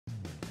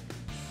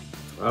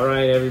All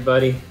right,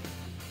 everybody.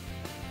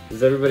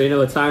 Does everybody know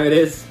what time it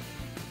is?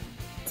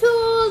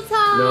 Tool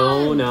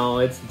time! No,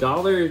 it's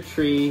Dollar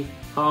Tree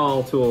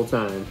haul tool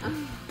time.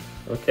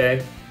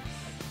 Okay?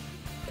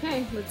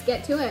 Okay, let's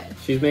get to it.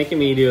 She's making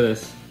me do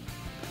this.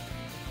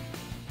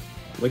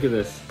 Look at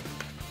this.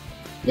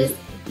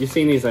 You've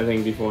seen these, I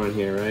think, before in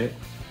here, right?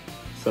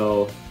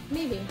 So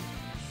maybe.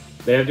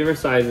 They have different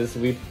sizes.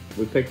 We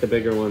picked the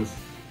bigger ones.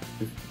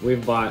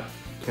 We've bought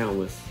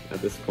countless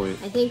at this point.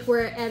 I think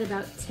we're at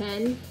about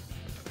 10.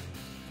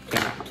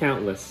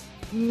 Countless.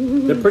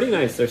 They're pretty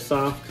nice. They're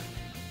soft.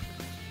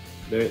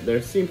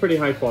 They seem pretty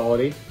high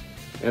quality,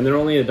 and they're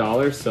only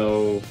 $1,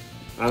 so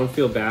I don't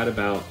feel bad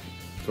about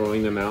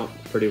throwing them out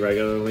pretty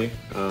regularly.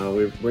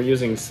 We're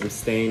using some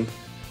stain,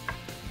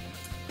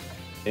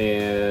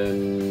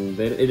 and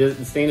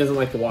the stain doesn't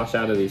like to wash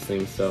out of these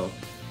things. So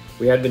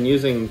we had been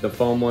using the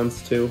foam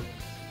ones too.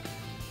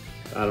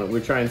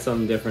 We're trying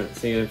something different,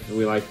 seeing if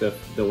we like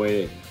the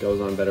way it goes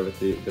on better with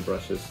the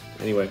brushes.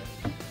 Anyway,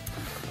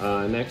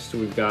 next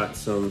we've got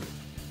some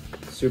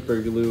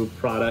super glue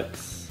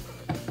products.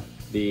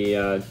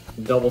 The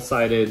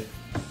double-sided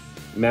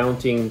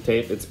mounting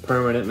tape. It's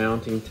permanent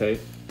mounting tape.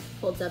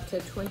 Holds up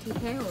to 20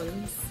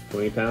 pounds.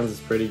 20 pounds is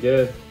pretty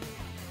good.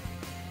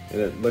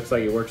 And it looks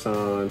like it works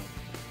on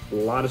a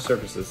lot of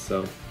surfaces.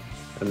 So,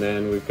 and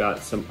then we've got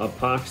some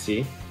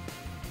epoxy.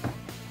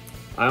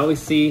 I always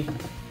see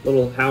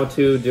little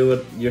how-to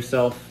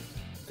do-it-yourself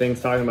things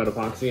talking about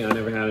epoxy. I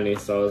never had any,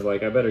 so I was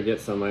like, I better get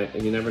some.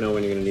 You never know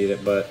when you're gonna need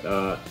it, but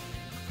it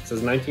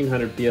says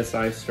 1900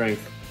 PSI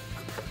strength.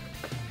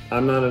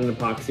 I'm not an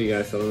epoxy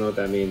guy, so I don't know what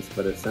that means,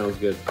 but it sounds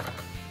good.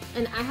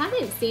 And I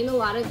haven't seen a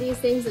lot of these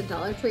things at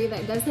Dollar Tree.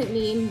 That doesn't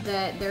mean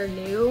that they're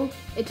new.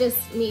 It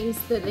just means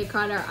that they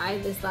caught our eye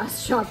this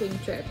last shopping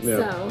trip, yeah.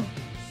 So.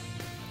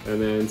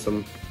 And then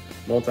some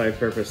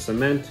multi-purpose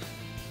cement,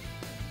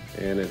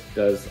 and it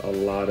does a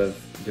lot of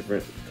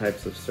different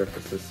types of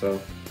surfaces. So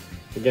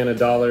again,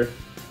 $1.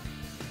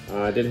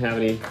 I didn't have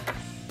any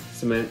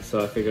cement,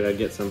 so I figured I'd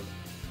get some.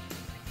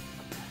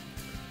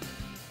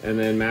 And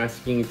then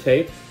masking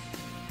tape.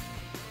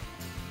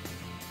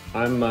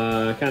 I'm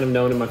kind of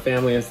known in my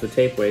family as the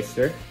tape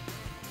waster.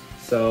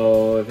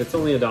 So if it's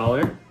only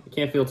 $1, you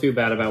can't feel too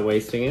bad about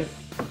wasting it.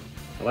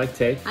 I like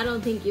tape. I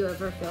don't think you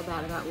ever feel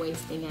bad about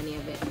wasting any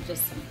of it,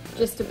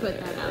 just to put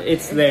that out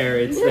it's there.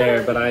 It's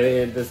there, but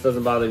this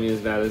doesn't bother me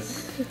as bad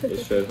as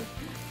it should.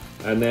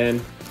 And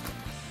then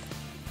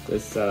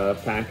this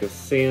pack of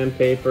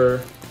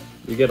sandpaper.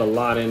 You get a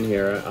lot in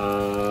here.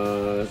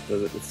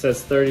 It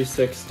says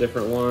 36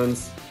 different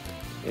ones,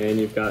 and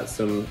you've got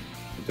some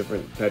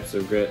different types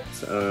of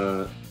grits.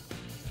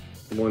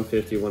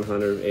 150,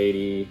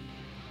 180,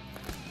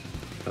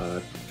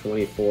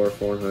 24,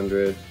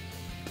 400.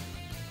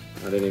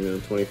 I didn't even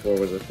know 24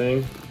 was a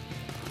thing.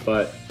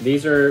 But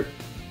these are,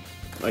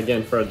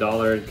 again, for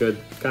 $1, good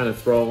kind of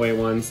throwaway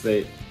ones.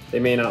 They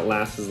may not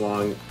last as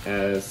long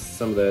as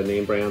some of the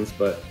name brands,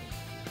 but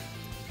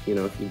you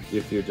know,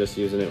 if you're just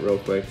using it real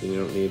quick and you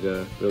don't need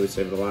to really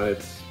save it a lot,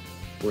 it's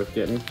worth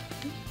getting.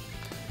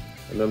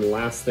 And then the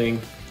last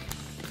thing,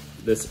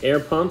 this air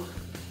pump.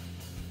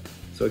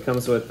 So it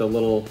comes with the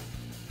little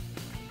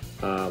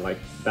like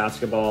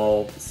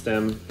basketball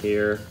stem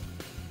here.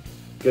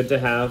 Good to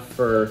have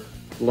for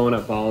blowing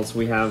up balls.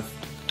 We have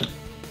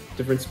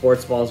different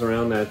sports balls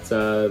around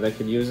that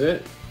could use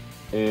it,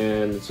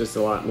 and it's just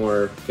a lot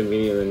more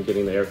convenient than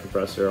getting the air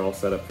compressor all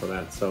set up for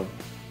that. So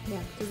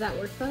yeah, does that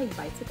work for like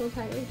bicycle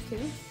tires too?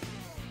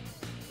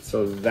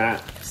 So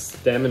that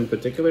stem in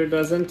particular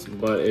doesn't,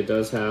 but it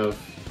does have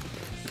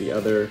the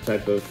other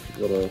type of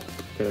little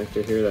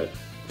connector here that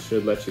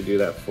should let you do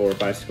that for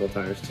bicycle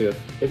tires too,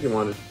 if you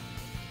wanted.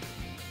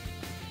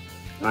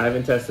 I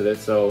haven't tested it,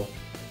 so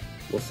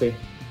we'll see.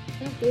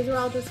 Yeah, these are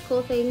all just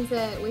cool things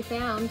that we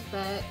found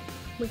that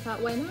we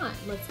thought, why not?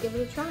 Let's give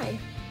it a try.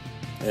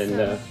 And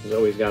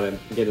Zoe's got to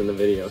get in the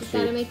video. She's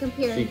got to make an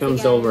appearance. She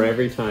comes over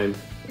every time.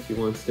 She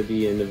wants to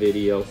be in the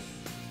video.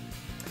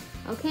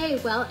 Okay,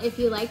 well, if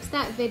you liked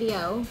that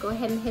video, go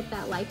ahead and hit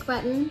that like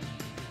button.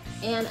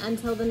 And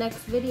until the next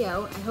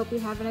video, I hope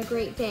you're having a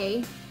great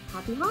day.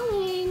 Happy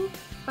hauling!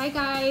 Bye,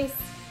 guys!